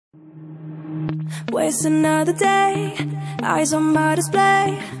waste another day, eyes on my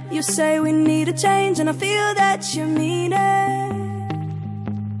display. You say we need a change, and I feel that you mean it.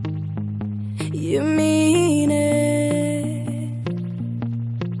 You mean it.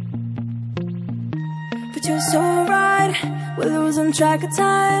 But you're so right, we're losing track of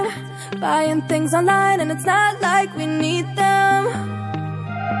time, buying things online, and it's not like we need them.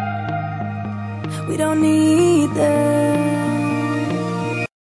 We don't need them.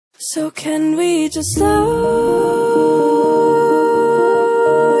 So can we just slow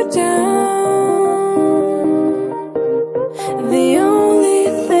down? The only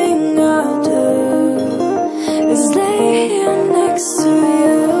thing I'll do is lay here next to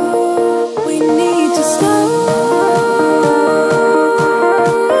you. We need to slow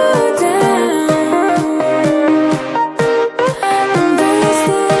down. Embrace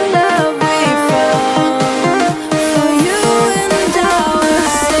the love we found. For you and I were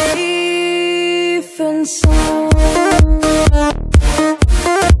safe and sound.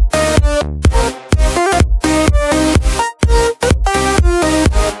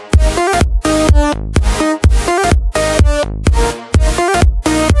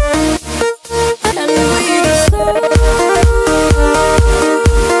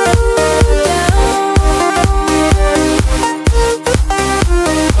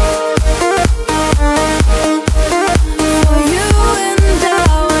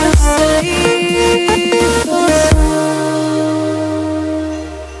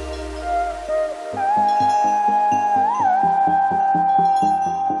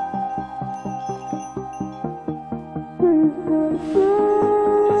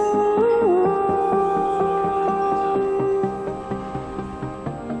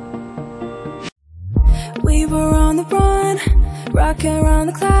 We were on the run, rocking around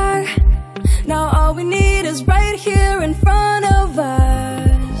the clock. Now all we need is right here in front of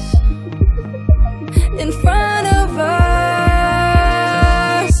us. In front of us.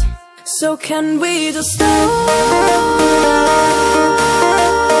 So can we just slow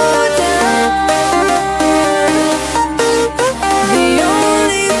down? The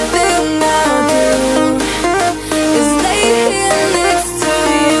only thing I'll do is lay here next to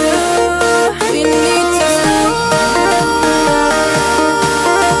you. We need to slow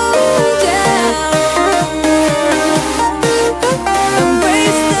down.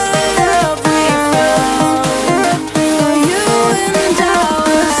 Embrace the love we found. For you and I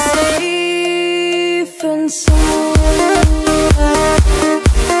were safe and sound.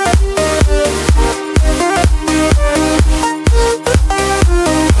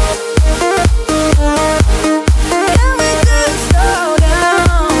 Can we just slow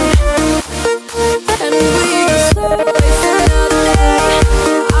down? And we just slow waste another day.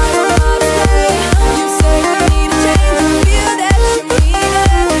 I don't know how to stay. You say we need a change, and I feel that you mean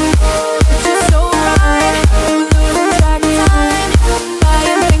it. But you're so right, we're losing track of time,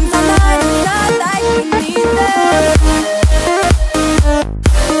 buying things online, it's not like we need them.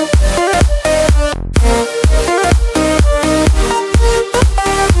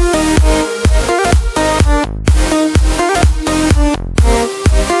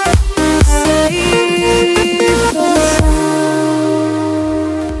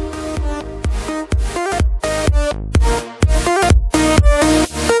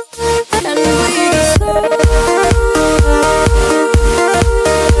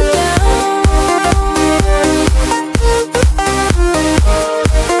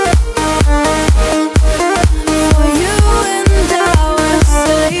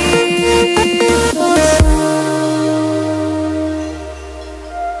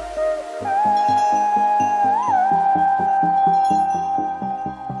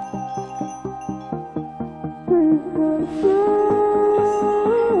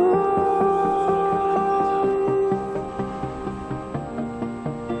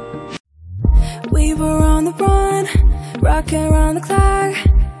 We were on the run, rocking around the clock.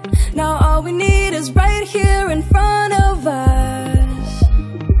 Now all we need is right here in front of us.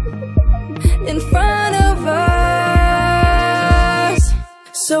 In front of us.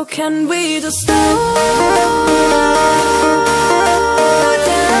 So can we just slow